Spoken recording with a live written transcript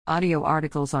Audio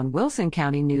articles on Wilson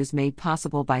County News made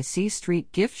possible by C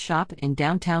Street Gift Shop in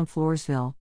downtown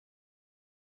Floresville.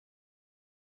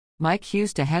 Mike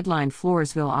Hughes to headline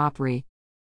Floresville Opry.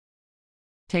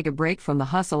 Take a break from the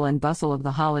hustle and bustle of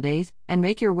the holidays and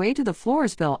make your way to the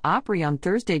Floresville Opry on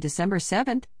Thursday, December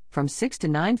 7th, from 6 to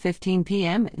 9:15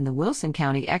 p.m. in the Wilson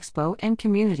County Expo and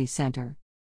Community Center.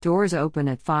 Doors open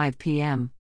at 5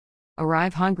 p.m.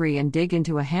 Arrive hungry and dig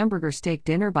into a hamburger steak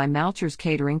dinner by Malcher's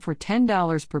Catering for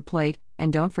 $10 per plate,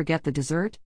 and don't forget the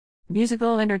dessert.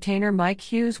 Musical entertainer Mike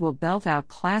Hughes will belt out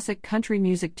classic country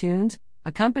music tunes,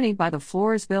 accompanied by the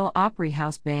Floresville Opry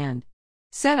House Band.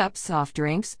 Setups, soft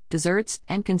drinks, desserts,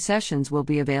 and concessions will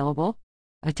be available.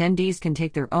 Attendees can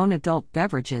take their own adult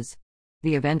beverages.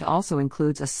 The event also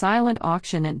includes a silent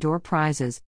auction and door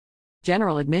prizes.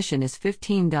 General admission is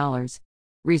 $15.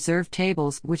 Reserved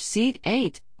tables, which seat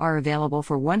 8, are available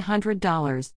for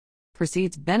 $100.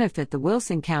 Proceeds benefit the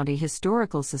Wilson County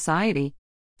Historical Society.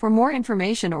 For more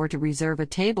information or to reserve a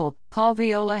table, call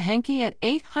Viola Henke at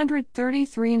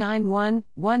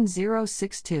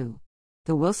 800-391-1062.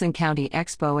 The Wilson County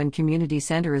Expo and Community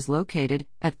Center is located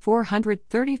at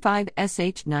 435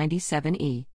 SH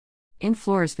 97E in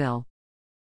Floresville.